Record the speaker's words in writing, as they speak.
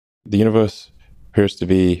The universe appears to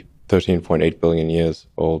be 13.8 billion years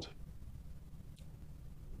old.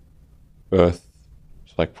 Earth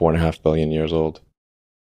is like 4.5 billion years old.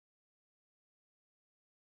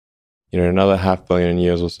 In another 500 million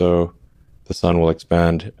years or so, the sun will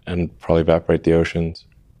expand and probably evaporate the oceans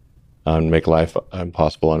and make life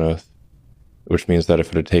impossible on Earth, which means that if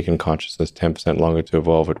it had taken consciousness 10% longer to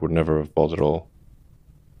evolve, it would never have evolved at all.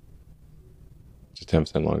 Just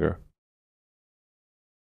 10% longer.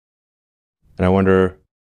 And I wonder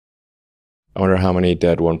how many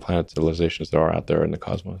dead one-planet civilizations there are out there in the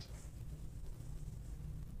cosmos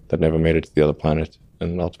that never made it to the other planet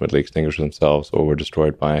and ultimately extinguished themselves or were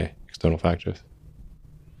destroyed by external factors.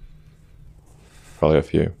 Probably a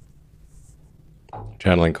few.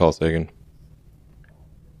 Channeling Carl Sagan.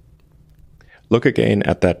 Look again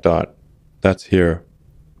at that dot. That's here.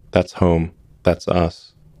 That's home. That's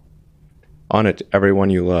us. On it, everyone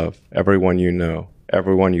you love, everyone you know,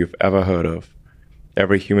 everyone you've ever heard of,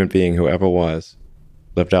 every human being who ever was,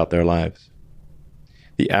 lived out their lives.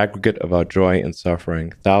 The aggregate of our joy and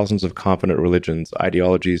suffering, thousands of competent religions,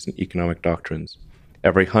 ideologies, and economic doctrines,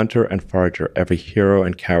 every hunter and forager, every hero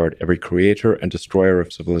and coward, every creator and destroyer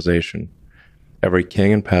of civilization, every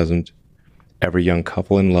king and peasant, every young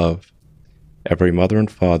couple in love, every mother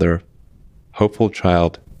and father, hopeful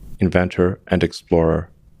child, inventor and explorer,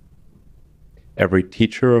 every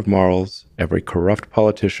teacher of morals, every corrupt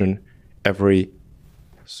politician, every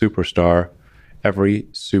superstar, every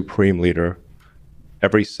supreme leader,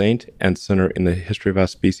 every saint and sinner in the history of our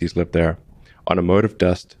species lived there, on a mote of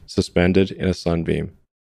dust suspended in a sunbeam.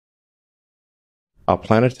 Our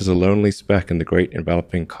planet is a lonely speck in the great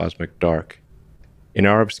enveloping cosmic dark. In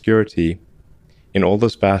our obscurity, in all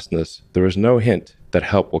this vastness, there is no hint that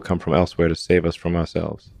help will come from elsewhere to save us from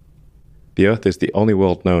ourselves. The Earth is the only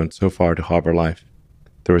world known so far to harbor life.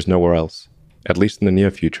 There is nowhere else, at least in the near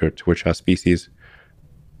future, to which our species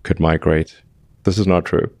could migrate. This is not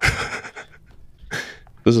true.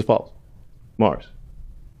 This is false. Mars.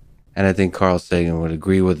 And I think Carl Sagan would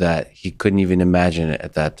agree with that. He couldn't even imagine it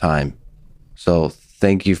at that time. So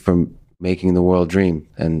thank you for making the world dream.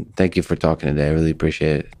 And thank you for talking today. I really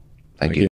appreciate it. Thank you.